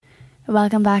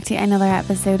Welcome back to another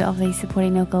episode of the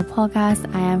Supporting Local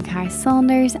podcast. I am Cara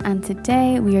Saunders and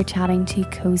today we are chatting to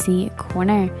Cozy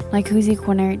Corner. Now Cozy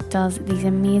Corner does these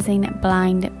amazing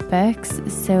blind books,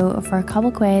 so for a couple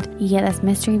quid you get this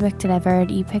mystery book delivered,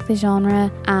 you pick the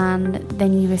genre and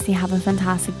then you basically have a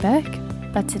fantastic book.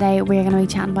 But today we're going to be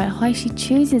chatting about how she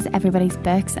chooses everybody's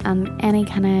books and any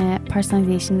kind of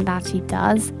personalisation that she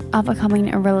does, up and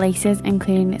coming releases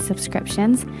including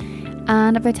subscriptions,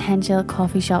 and a potential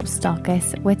coffee shop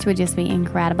stockist, which would just be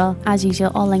incredible. As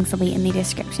usual, all links will be in the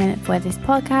description for this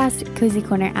podcast, Cozy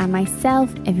Corner and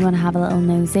myself, if you want to have a little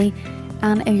nosy.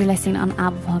 And if you're listening on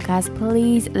Apple Podcasts,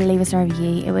 please leave us a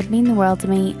review. It would mean the world to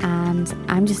me, and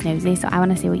I'm just nosy, so I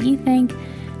want to see what you think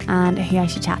and who I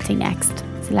should chat to next.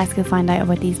 So let's go find out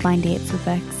about these blind dates with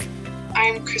books.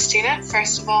 I'm Christina.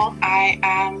 First of all, I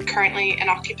am currently an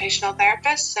occupational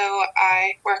therapist, so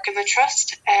I work in the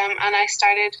trust, and I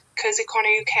started Cozy Corner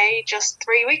UK just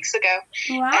 3 weeks ago.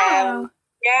 Wow.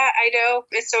 Yeah, I know.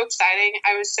 It's so exciting.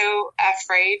 I was so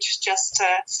afraid just to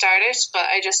start it, but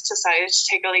I just decided to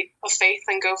take a leap of faith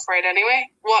and go for it anyway.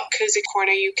 What Cozy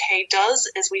Corner UK does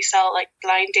is we sell like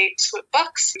blind dates with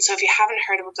books. So if you haven't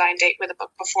heard of a blind date with a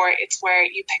book before, it's where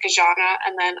you pick a genre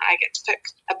and then I get to pick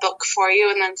a book for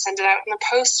you and then send it out in the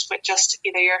post with just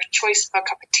either your choice of a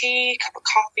cup of tea, cup of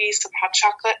coffee, some hot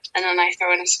chocolate, and then I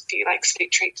throw in a few like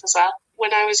sweet treats as well.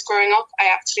 When I was growing up,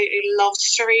 I absolutely loved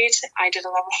to read. I did a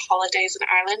lot of holidays in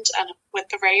Ireland, and with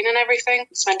the rain and everything,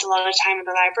 spent a lot of time in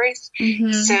the libraries.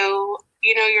 Mm-hmm. So,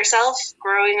 you know yourself,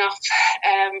 growing up,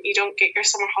 you don't get your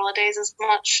summer holidays as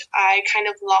much. I kind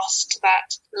of lost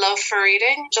that love for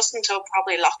reading just until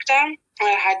probably lockdown,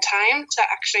 when I had time to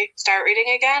actually start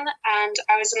reading again. And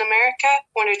I was in America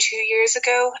 1 or 2 years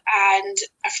ago, and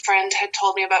a friend had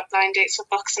told me about blind dates with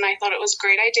books, and I thought it was a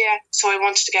great idea. So I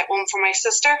wanted to get one for my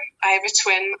sister. I have a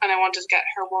twin, and I wanted to get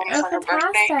her one for her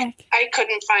birthday. I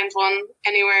couldn't find one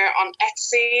anywhere on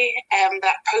Etsy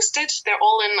that posted. They're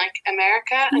all in like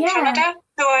America and Canada.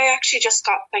 So I actually just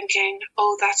got thinking,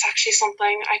 oh, that's actually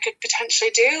something I could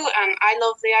potentially do. And I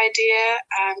love the idea,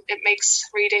 and it makes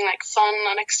reading like fun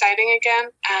and exciting again.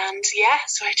 And yeah,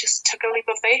 so I just took a leap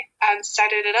of faith and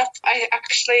started it up. I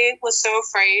actually was so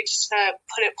afraid to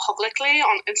put it publicly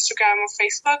on Instagram or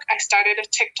Facebook. I started a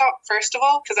TikTok first of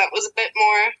all, because that was a bit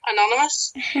more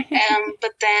anonymous.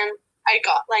 But then I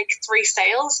got like 3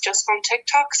 sales just from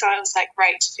TikTok. So I was like,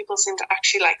 right, people seem to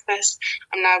actually like this.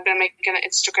 I'm now going to make an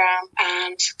Instagram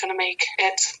and going to make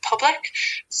it public.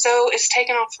 So it's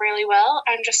taken off really well.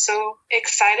 I'm just so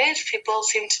excited. People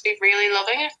seem to be really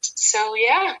loving it. So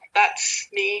yeah, that's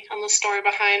me and the story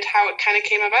behind how it kind of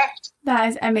came about. That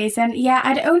is amazing. Yeah,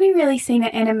 I'd only really seen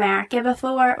it in America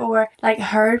before, or like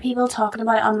heard people talking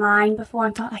about it online before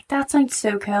and thought like that sounds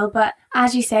so cool. But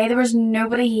as you say, there was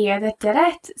nobody here that did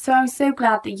it. So I'm so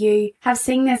glad that you have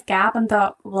seen this gap and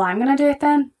thought, well, I'm going to do it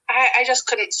then. I just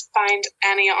couldn't find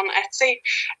any on Etsy,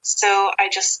 so I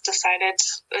just decided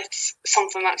it's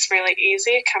something that's really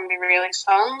easy, it can be really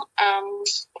fun, and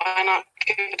why not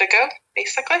give it a go,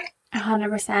 basically.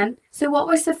 100%. So what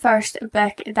was the first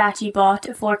book that you bought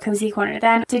for Cozy Corner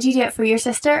then? Did you do it for your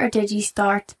sister, or did you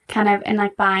start kind of in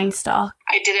like buying stock?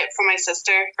 I did it for my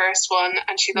sister, first one,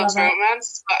 and she loves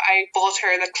romance, but I bought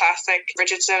her the classic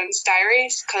Bridget Jones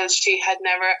Diaries because she had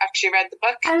never actually read the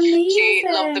book. Amazing. She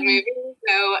loved the movie,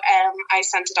 so I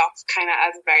sent it off kind of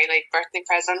as a very late birthday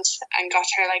present and got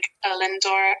her like a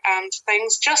Lindor and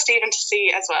things, just even to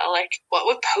see as well, like what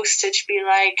would postage be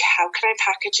like, how can I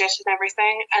package it and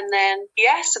everything. And then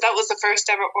so that was the first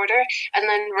ever order. And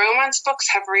then romance books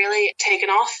have really taken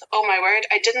off. Oh my word,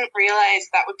 I didn't realize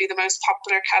that would be the most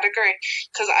popular category,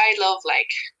 because I love like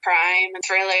crime and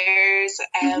thrillers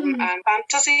and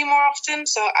fantasy more often.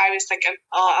 So I was thinking,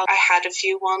 I had a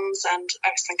few ones and I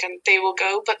was thinking they will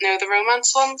go, but no, the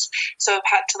romance ones. So I've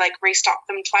had to like restock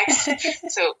them twice.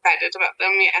 So excited about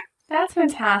them, yeah. That's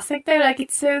fantastic though. Like,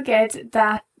 it's so good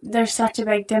that there's such a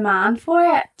big demand for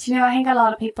it. Do you know, I think a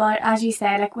lot of people, as you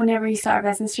say, like whenever you start a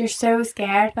business, you're so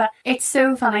scared, but it's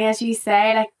so funny, as you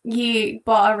say, like you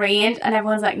bought a range and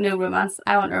everyone's like, no romance,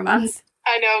 I want romance.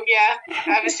 I know, yeah.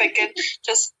 I was thinking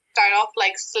just start off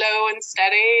like slow and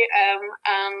steady,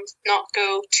 and not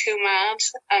go too mad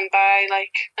and buy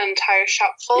like an entire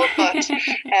shop full, but I've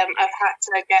had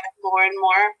to get more and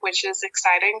more, which is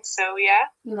exciting. So yeah,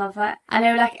 love it. I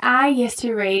know, like I used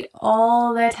to read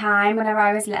all the time whenever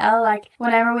I was little. Like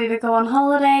whenever we would go on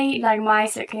holiday, like my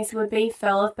suitcase would be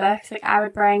full of books. Like I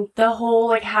would bring the whole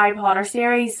like Harry Potter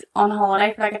series on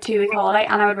holiday for like a 2-week holiday,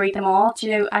 and I would read them all. Do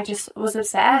you know, I just was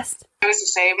obsessed. I was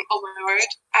the same. Oh my word.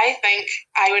 I think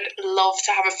I would love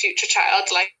to have a future child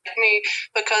like me,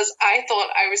 because I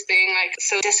thought I was being like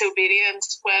so disobedient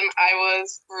when I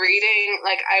was reading.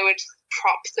 Like I would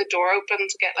prop the door open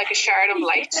to get like a shard of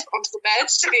light onto the bed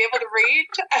to be able to read.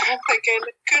 And I'm thinking,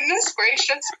 goodness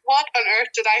gracious, what on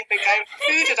earth who did I think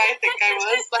I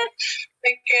was? Like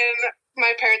thinking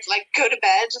my parents like go to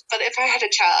bed. But if I had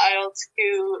a child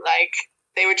who like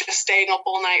they were just staying up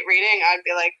all night reading, I'd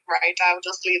be like, right, I'll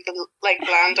just leave the like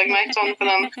landing light on for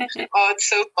them. Oh, it's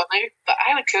so funny. But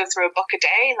I would go through a book a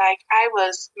day. Like I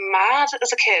was mad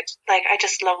as a kid. Like I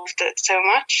just loved it so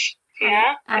much.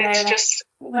 Yeah, it's just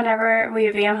whenever we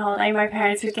would be on holiday, my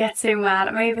parents would get so mad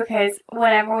at me because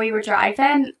whenever we were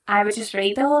driving, I would just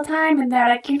read the whole time, and they're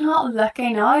like, "You're not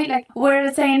looking out. Like, what are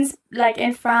the things like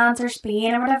in France or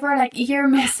Spain or whatever? Like, you're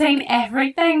missing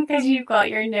everything because you've got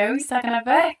your nose stuck in a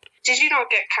book." Did you not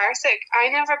get car sick? I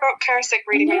never got car sick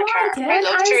reading in the car. I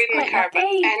loved to read in the car,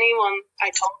 lucky. But anyone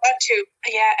I told that to,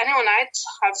 anyone I'd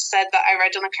have said that I read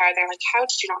in the car, they're like, how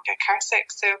did you not get car sick?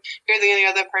 So you're the only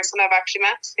other person I've actually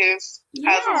met who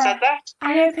hasn't said that.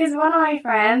 I know, because one of my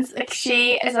friends, like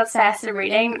she is obsessed with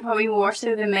reading, probably more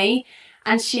so than me.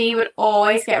 And she would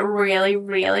always get really,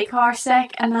 really car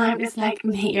sick. And I'm just like,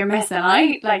 mate, you're missing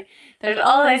out. Like, there's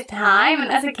all this time.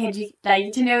 And as a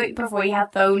kid, before you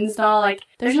have phones and all, like,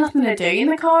 there's nothing to do in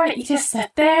the car. Like, you just sit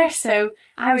there. So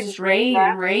I would just read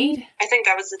and read. I think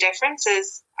that was the difference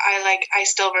is I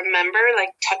still remember like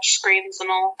touch screens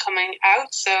and all coming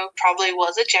out, so probably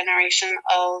was a generation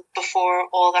of before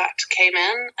all that came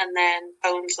in, and then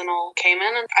phones and all came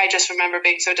in, and I just remember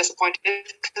being so disappointed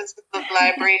because the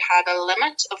library had a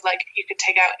limit of like you could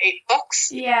take out 8 books.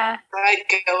 Yeah. I'd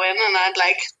go in and I'd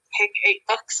like pick 8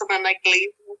 books and then like leave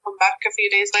and come back a few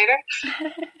days later.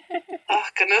 Oh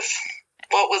goodness.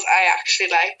 What was I actually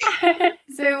like?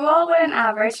 So what would an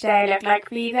average day look like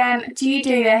for you then? Do you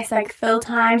do this like full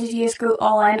time? Did you just go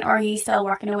all in, or are you still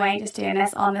working away just doing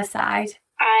this on the side?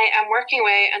 I am working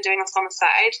away and doing this on the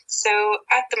side. So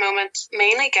at the moment,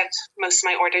 mainly get most of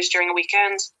my orders during the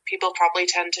weekend. People probably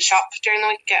tend to shop during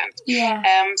the weekend. Yeah.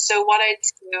 So what I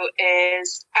do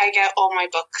is I get all my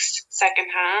books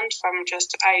secondhand from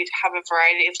I have a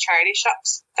variety of charity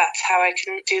shops. That's how I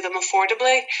can do them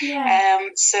affordably. Yeah.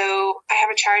 So I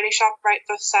have a charity shop right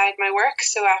beside my work.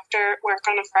 So after work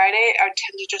on a Friday, I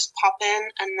tend to just pop in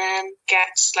and then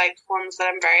get like ones that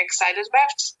I'm very excited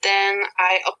about. Then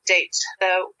I update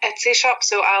the Etsy shop,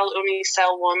 so I'll only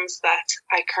sell ones that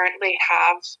I currently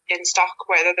have in stock,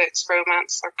 whether it's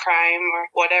romance or crime or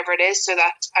whatever it is, so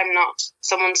that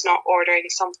someone's not ordering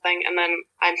something and then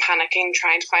I'm panicking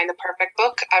trying to find the perfect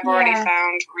book. I've already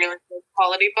found really good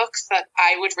quality books that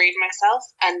I would read myself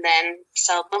and then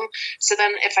sell them. So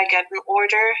then if I get an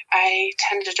order, I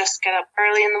tend to just get up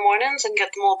early in the mornings and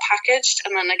get them all packaged,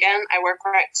 and then again I work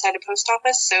right beside a post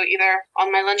office, so either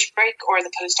on my lunch break or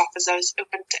the post office is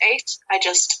open to 8, I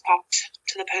just popped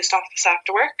to the post office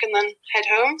after work and then head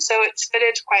home. So it's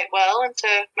fitted quite well into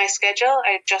my schedule.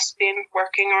 I've just been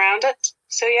working around it.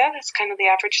 So yeah, that's kind of the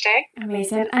average day.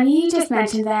 Amazing. And you just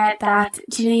mentioned that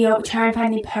you try and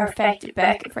find the perfect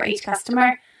book for each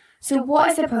customer. So what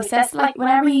is the process like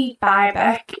whenever you buy a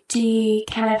book? Do you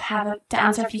kind of have to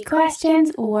answer a few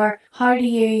questions, or how do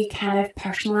you kind of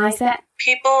personalise it?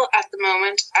 People at the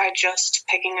moment are just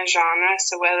picking a genre,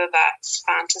 so whether that's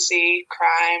fantasy,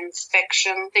 crime,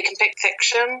 fiction, they can pick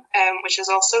fiction, which is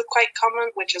also quite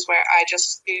common, which is where I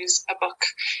just use a book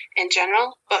in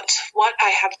general. But what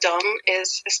I have done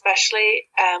is, especially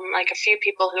like a few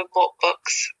people who have bought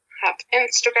books have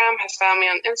found me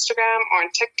on Instagram or on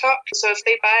TikTok. So if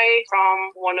they buy from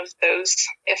one of those,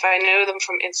 if I know them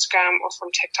from Instagram or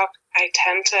from TikTok, I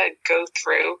tend to go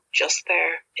through just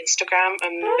their Instagram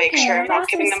and make sure I'm not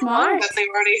giving them one that they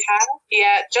already have.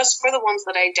 Yeah, just for the ones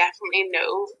that I definitely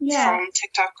know from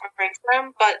TikTok or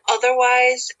Instagram. But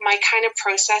otherwise, my kind of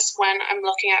process when I'm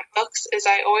looking at books is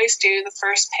I always do the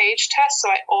first page test. So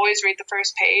I always read the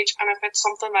first page. And if it's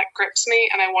something that grips me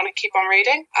and I want to keep on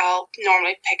reading, I'll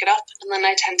normally pick it up. And then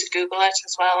I tend to Google it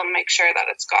as well and make sure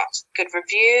that it's got good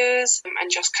reviews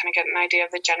and just kind of get an idea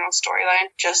of the general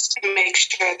storyline. Just make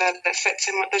sure that it fits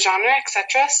in with the genre,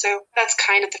 etc. So that's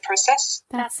kind of the process.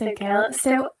 That's so cool.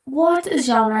 So what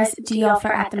genres do you offer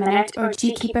at the minute, or do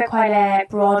you keep it quite a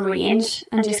broad range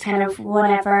and just kind of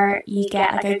whenever you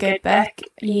get like a good book,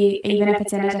 even if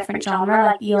it's in a different genre,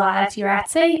 like you'll add it to your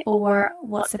Etsy, or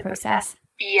what's the process?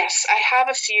 Yes, I have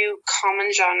a few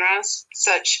common genres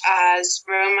such as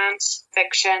romance,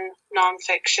 fiction,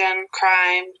 non-fiction,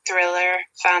 crime, thriller,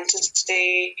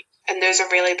 fantasy, and those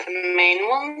are really the main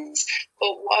ones.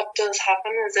 But what does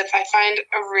happen is if I find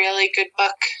a really good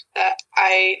book that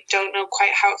I don't know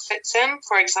quite how it fits in,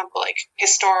 for example, like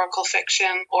historical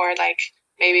fiction or like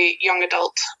maybe young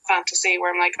adult fantasy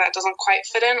where I'm like, that doesn't quite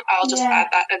fit in, I'll just add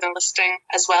that in the listing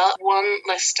as well. One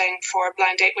listing for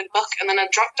Blind Date with Book, and then a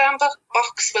drop down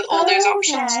box with all those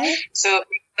options, so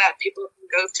that people can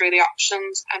go through the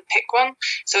options and pick one.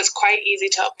 So it's quite easy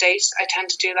to update. I tend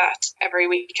to do that every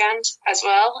weekend as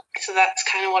well. So that's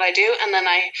kind of what I do. And then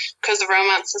because the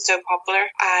romance is so popular,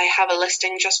 I have a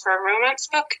listing just for a romance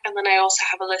book. And then I also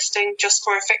have a listing just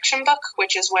for a fiction book,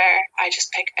 which is where I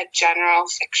just pick a general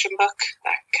fiction book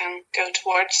that can go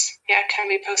towards, can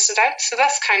be posted out. So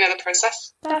that's kind of the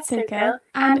process. That's so cool.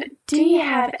 And do you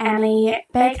have any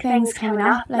big things coming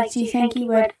up? Like, do you think you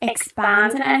would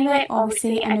expand in any way?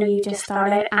 Obviously, I know you just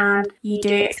started and you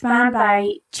do expand by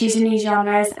choosing new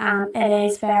genres, and it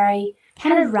is very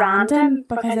kind of random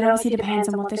because it obviously depends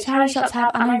on what the charity shops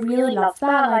have, and I really love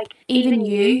that. Like, even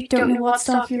you don't know what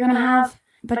stock you're going to have.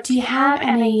 But do you have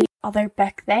any other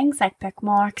book things, like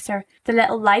bookmarks or the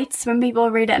little lights when people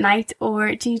read at night,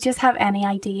 or do you just have any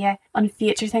idea on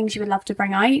future things you would love to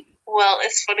bring out? Well,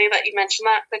 it's funny that you mentioned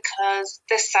that because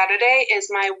this Saturday is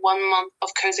my 1 month of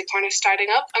Cozy Corner starting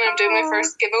up, and I'm doing my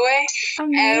first giveaway,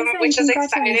 which is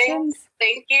exciting.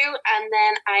 Thank you. And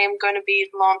then I am going to be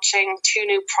launching 2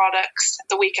 new products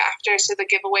the week after. So the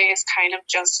giveaway is kind of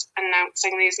just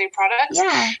announcing these new products.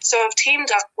 Yeah. So I've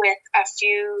teamed up with a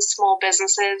few small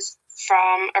businesses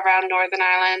from around Northern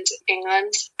Ireland,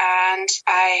 England, and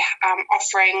I am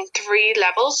offering 3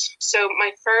 levels. So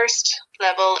my first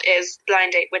level is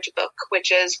Blind Date with a Book,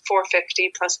 which is $4.50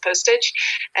 plus postage,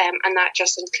 and that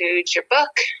just includes your book,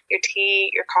 your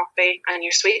tea, your coffee, and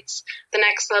your sweets. The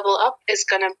next level up is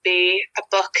going to be a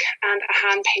book and a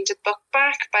hand-painted book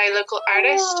back by a local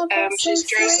artist. She's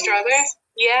Jo Strother.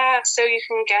 Yeah, so you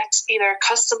can get either a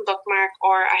custom bookmark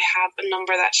or I have a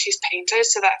number that she's painted.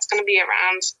 So that's going to be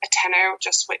around a tenner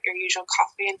just with your usual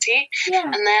coffee and tea. Yeah.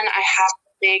 And then I have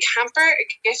a big hamper, a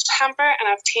gift hamper,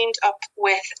 and I've teamed up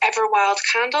with Everwild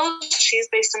Candles. She's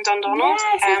based in Dundonald.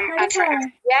 Yes, and for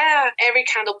every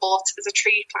candle bought is a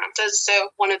tree planted.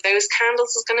 So one of those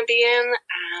candles is going to be in,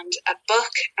 and a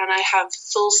book. And I have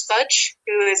Fool's Fudge,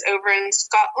 who is over in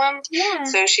Scotland. Yeah.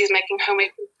 So she's making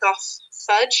homemade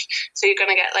fudge, so you're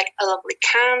going to get like a lovely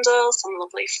candle, some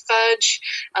lovely fudge,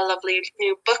 a lovely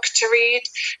new book to read,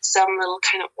 some little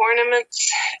kind of ornaments,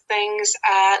 things,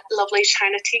 a lovely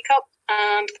china teacup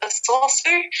and a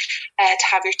saucer to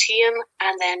have your tea in,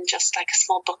 and then just like a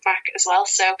small bookmark as well.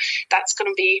 So that's going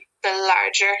to be the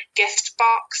larger gift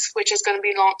box, which is going to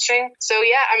be launching. So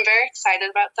yeah, I'm very excited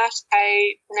about that.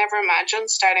 I never imagined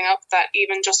starting up that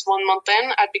even just 1 month in,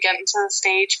 I'd be getting to the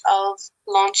stage of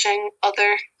launching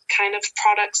other kind of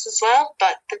products as well,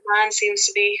 but the demand seems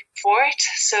to be for it,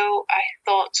 so I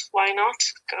thought, why not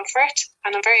go for it?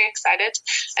 And I'm very excited.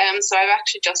 So I've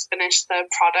actually just finished the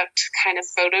product kind of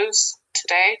photos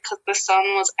today because the sun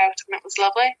was out and it was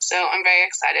lovely, so I'm very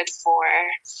excited for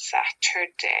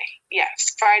Saturday.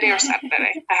 Yes, Friday or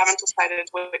Saturday. I haven't decided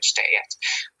which day yet,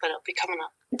 but it'll be coming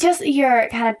up. Just your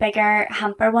kind of bigger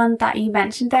hamper one that you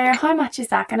mentioned there, how much is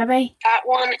that going to be? That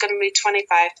one is going to be £25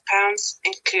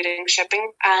 including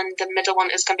shipping, and the middle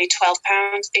one is going to be £12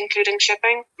 including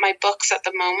shipping. My books at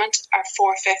the moment are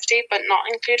 $4.50 but not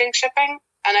including shipping,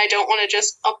 and I don't want to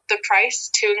just up the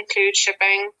price to include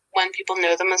shipping when people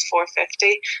know them as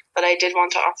 $4.50, but I did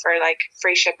want to offer like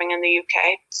free shipping in the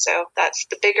UK. So that's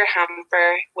the bigger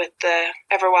hamper with the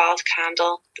Everwild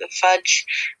candle, the fudge,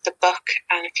 the book,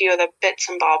 and a few other bits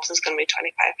and bobs is going to be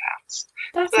 £25.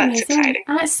 That's amazing. Exciting.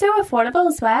 And it's so affordable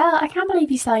as well. I can't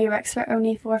believe you sell your books for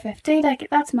only $4.50. Like,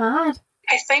 that's mad.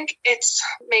 I think it's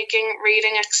making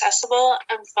reading accessible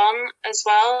and fun as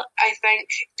well. I think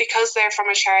because they're from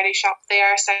a charity shop, they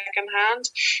are secondhand.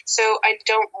 So I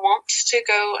don't want to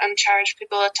go and charge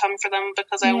people a ton for them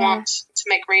because I want to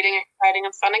make reading exciting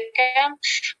and fun again.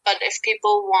 But if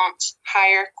people want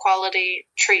higher quality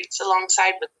treats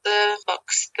alongside with the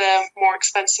books, the more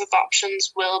expensive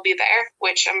options will be there,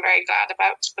 which I'm very glad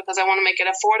about because I want to make it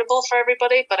affordable for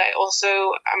everybody. But I also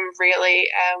am really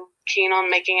keen on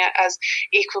making it as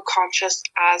eco-conscious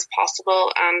as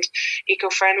possible and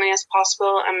eco-friendly as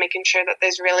possible, and making sure that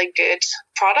there's really good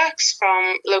products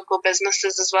from local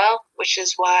businesses as well, which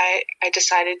is why I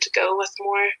decided to go with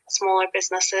more smaller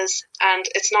businesses. And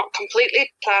it's not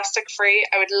completely plastic free.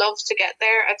 I would love to get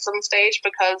there at some stage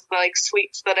because the like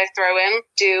sweets that I throw in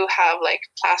do have like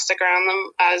plastic around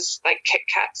them, as like Kit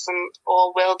Kats and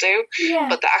all will do.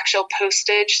 But the actual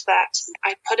postage that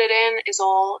I put it in is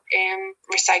all in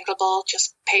recyclable,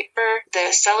 just paper.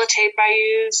 The sellotape I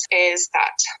use is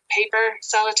that paper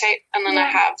sellotape, and then I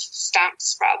have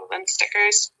stamps rather than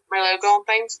stickers, my logo on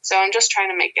things. So I'm just trying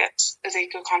to make it as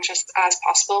eco-conscious as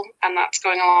possible, and that's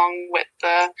going along with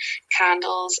the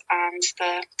candles and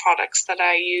the products that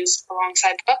I use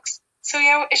alongside the books. So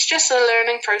yeah, it's just a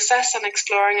learning process and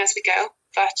exploring as we go,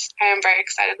 but I am very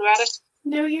excited about it.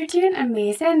 No, you're doing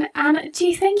amazing. And do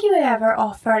you think you would ever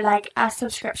offer like a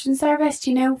subscription service,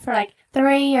 do you know, for like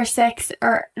 3 or 6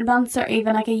 or months or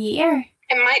even like a year?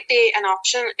 It might be an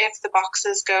option if the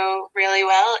boxes go really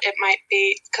well. It might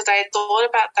be, because I had thought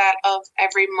about that of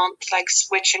every month, like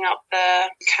switching up the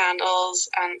candles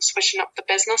and switching up the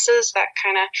businesses that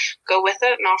kind of go with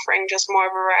it and offering just more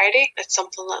variety. It's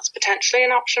something that's potentially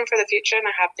an option for the future, and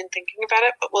I have been thinking about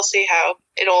it, but we'll see how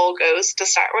it all goes to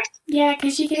start with. Yeah,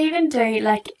 because you could even do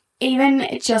like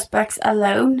even just books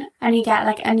alone, and you get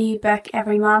like a new book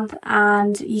every month,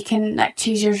 and you can like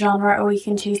choose your genre, or you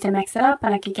can choose to mix it up,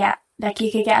 and you could get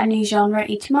a new genre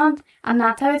each month, and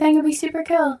that type of thing would be super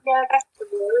cool. Yeah, that's a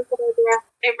really good idea.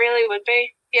 It really would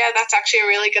be. Yeah, that's actually a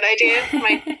really good idea.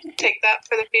 Might take that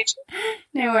for the future.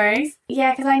 No worries.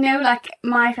 Yeah, because I know like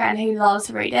my friend who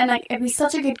loves reading, like it'd be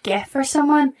such a good gift for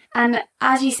someone. And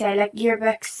as you say, like your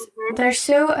books, they're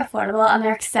so affordable and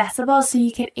they're accessible, so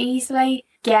you could easily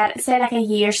get, say, like a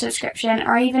year subscription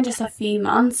or even just a few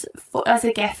months as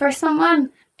a gift for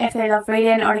someone if they love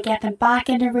reading, or to get them back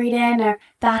into reading or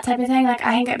that type of thing. Like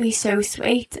I think it'd be so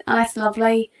sweet, and it's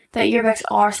lovely that your books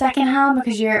are secondhand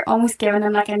because you're almost giving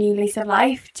them like a new lease of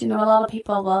life. Do you know, a lot of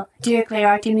people will do a clear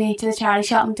out, do to the charity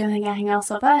shop and don't think anything else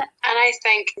of it. And I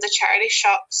think the charity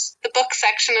shops, the book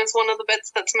section is one of the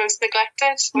bits that's most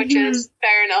neglected, which is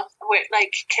fair enough with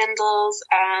like Kindles,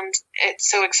 and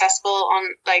it's so accessible on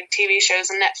like TV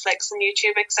shows and Netflix and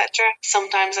YouTube, etc.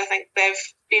 Sometimes I think they've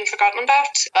been forgotten about,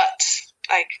 but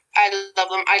like, I love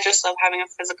them. I just love having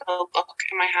a physical book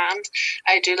in my hand.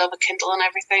 I do love a Kindle and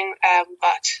everything,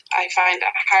 but I find it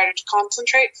harder to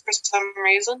concentrate for some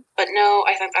reason. But no,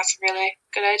 I think that's a really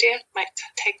good idea. Might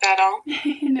take that on.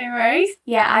 No worries.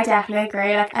 Yeah, I definitely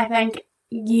agree. Like, I think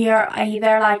you're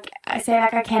either like, say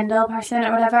like a Kindle person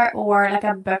or whatever, or like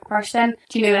a book person.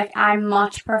 Do you know, like I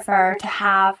much prefer to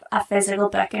have a physical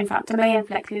book in front of me and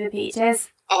flick through the pages.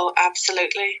 Oh,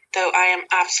 absolutely. Though I am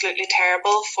absolutely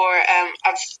terrible for,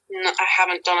 I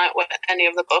haven't done it with any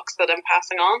of the books that I'm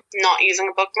passing on. Not using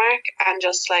a bookmark and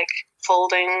just like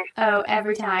folding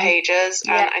every time pages.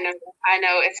 Yeah. And I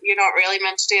know if you're not really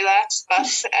meant to do that,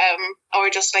 but or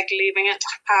just like leaving it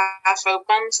half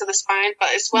open to the spine, but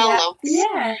it's well loved.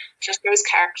 Yeah. Just goes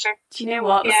character. Do you know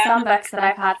what? With some books that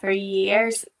I've had for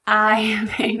years, I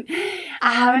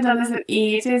haven't done this in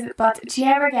ages, but do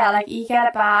you ever get like, you get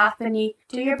a bath and you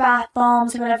do your bath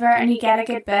bombs or whatever, and you get a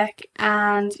good book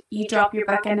and you drop your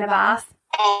book in the bath?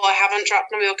 Oh, I haven't dropped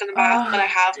my book in the bath, but I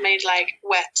have made like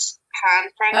wet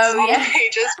handprints on the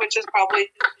pages, which is probably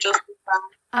just as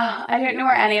bad. I don't know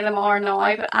where any of them are now,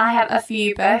 but I have a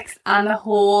few books and the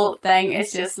whole thing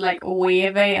is just like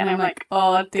wavy, and I'm like,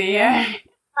 oh dear.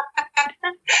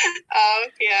 Oh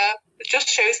yeah, it just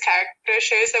shows character,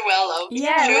 shows they're well loved.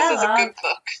 Yeah, shows it's a good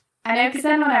book. I know, because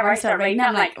then whenever I start reading,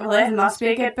 I'm like, well, this must be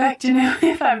a good book, do you know,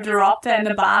 if I've dropped it in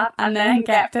the bath and then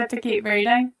kept it to keep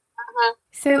reading.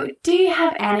 So do you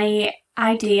have any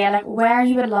idea like where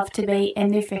you would love to be in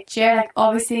the future? Like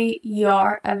obviously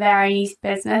you're a very new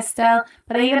business still,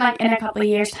 but even like in a couple of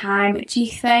years time, do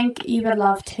you think you would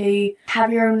love to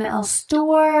have your own little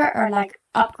store, or like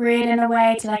upgrade in a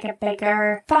way to like a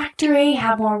bigger factory,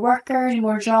 have more workers,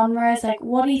 more genres? Like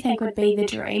what do you think would be the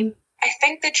dream? I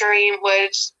think the dream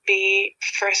would be,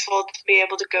 first of all, to be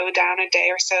able to go down a day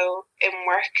or so in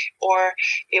work, or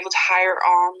be able to hire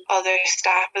on other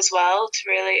staff as well to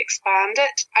really expand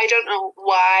it. I don't know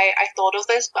why I thought of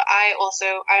this, but I'm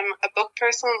a book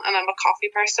person and I'm a coffee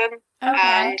person.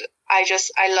 And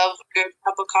I love a good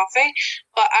cup of coffee,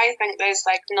 but I think there's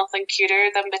like nothing cuter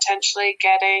than potentially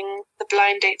getting the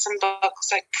blind dates and books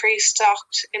like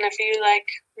pre-stocked in a few, like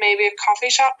maybe a coffee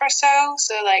shop or so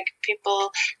like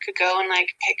people could go and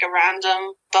like pick a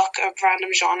random book of random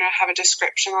genre, have a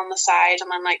description on the side, and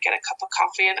then like get a cup of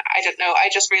coffee. And I don't know, I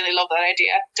just really love that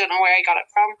idea. Don't know where I got it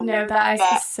from. No, that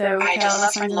is so cool.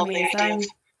 That sounds amazing.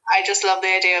 I just love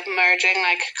the idea of merging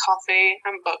like coffee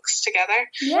and books together.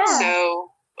 Yeah.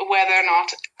 So whether or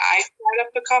not I start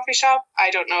up a coffee shop,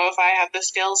 I don't know if I have the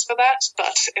skills for that,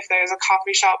 but if there's a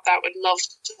coffee shop that would love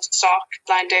to stock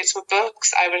blind dates with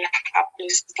books, I would happily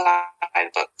supply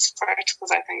books for it,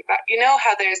 because I think that, you know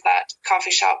how there's that coffee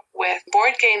shop with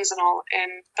board games and all in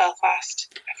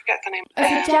Belfast, I forget the name,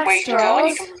 where you can go and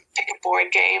you can pick a board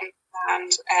game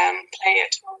and play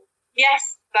it. Yes,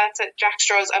 That's it. Jack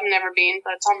Straw's I've never been,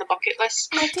 but it's on the bucket list.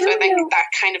 I think that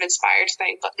kind of inspired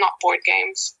thing, but not board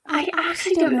games. I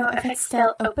actually don't know if it's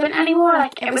still open anymore.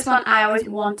 Like, it was one I always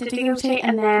wanted to go to,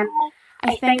 and then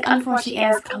I think unfortunately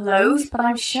it is closed, but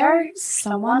I'm sure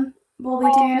someone will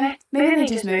be doing it. Maybe they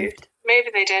just moved. Maybe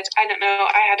they did. I don't know.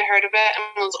 I had heard of it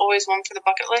and was always one for the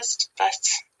bucket list, but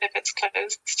if it's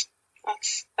closed,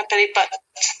 that's a pity. But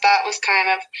that was kind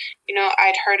of,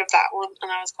 I'd heard of that one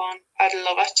and I was going, I'd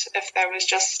love it if there was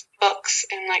just books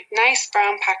in like nice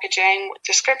brown packaging with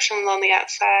descriptions on the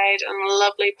outside and a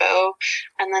lovely bow,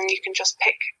 and then you can just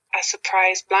pick a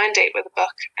surprise blind date with a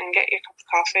book and get your cup of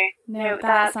coffee. No,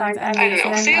 that sounds amazing. I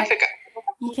don't know. See if it goes.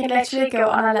 You could literally go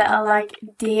on a little like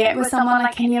date with someone.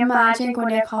 Like, can you imagine going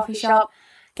to a coffee shop,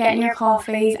 getting your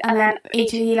coffees, and then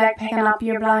each of you like picking up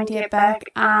your blind date book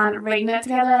and reading it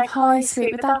together? Like, how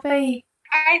sweet would that be?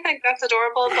 I think that's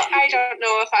adorable, but I don't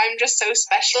know if I'm just so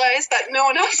specialised that no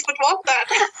one else would want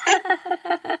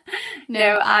that.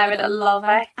 No, I would love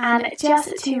it. And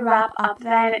just to wrap up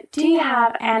then, do you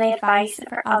have any advice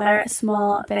for other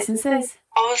small businesses?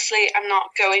 Obviously, I'm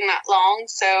not going that long,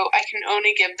 so I can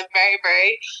only give the very,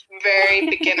 very, very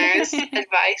beginners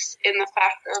advice in the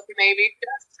fact of maybe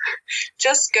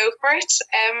just go for it.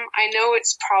 I know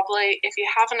it's probably, if you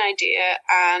have an idea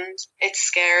and it's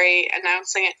scary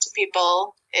announcing it to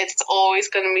people, it's always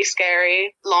going to be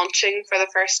scary launching for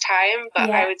the first time, but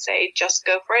I would say just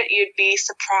go for it. You'd be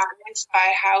surprised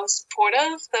by how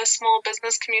supportive the small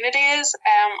business community is.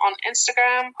 On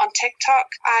Instagram, on TikTok,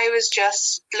 I was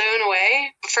just blown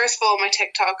away. First of all, my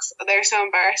TikToks, they're so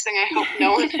embarrassing. I hope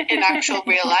no one in actual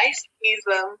real life sees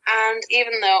them. And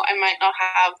even though I might not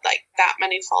have like that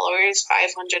many followers,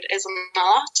 500 isn't a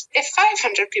lot. If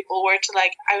 500 people were to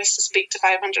I was to speak to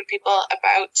 500 people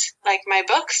about like my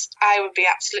books, I would be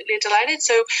absolutely delighted.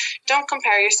 So don't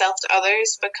compare yourself to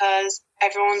others because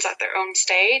everyone's at their own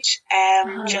stage.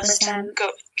 Just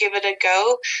go, give it a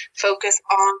go. Focus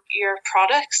on your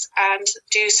products and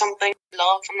do something you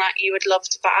love and that you would love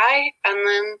to buy, and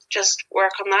then just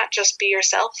work on that. Just be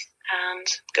yourself and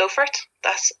go for it.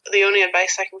 That's the only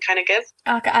advice I can kind of give.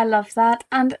 Okay, I love that.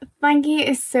 And thank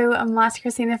you so much,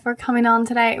 Christina, for coming on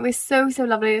today. It was so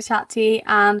lovely to chat to you,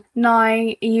 and now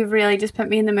you've really just put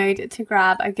me in the mood to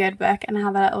grab a good book and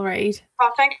have a little read.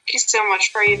 Well, thank you so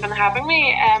much for even having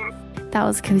me. That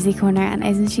was Cozy Corner, and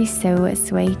isn't she so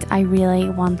sweet? I really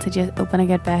want to just open a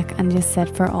good book and just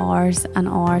sit for hours and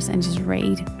hours and just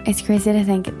read. It's crazy to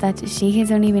think that she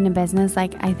has only been in business I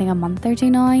think a month or two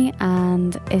now,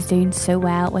 and is doing so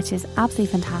well, which is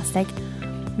absolutely fantastic.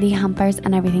 The hampers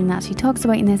and everything that she talks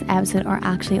about in this episode are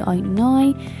actually out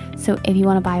now, so if you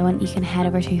want to buy one, you can head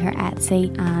over to her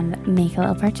Etsy and make a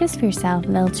little purchase for yourself, a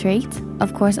little treat.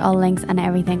 Of course, all links and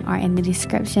everything are in the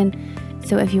description,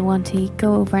 so if you want to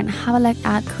go over and have a look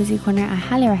at Cozy Corner, I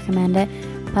highly recommend it.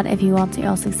 But if you want to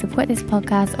also support this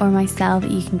podcast or myself,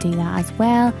 you can do that as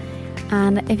well.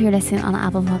 And if you're listening on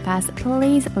Apple Podcasts,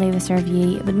 please leave us a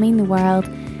review. It would mean the world,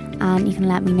 and you can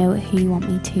let me know who you want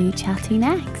me to chat to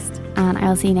next. And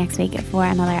I'll see you next week for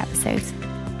another episode.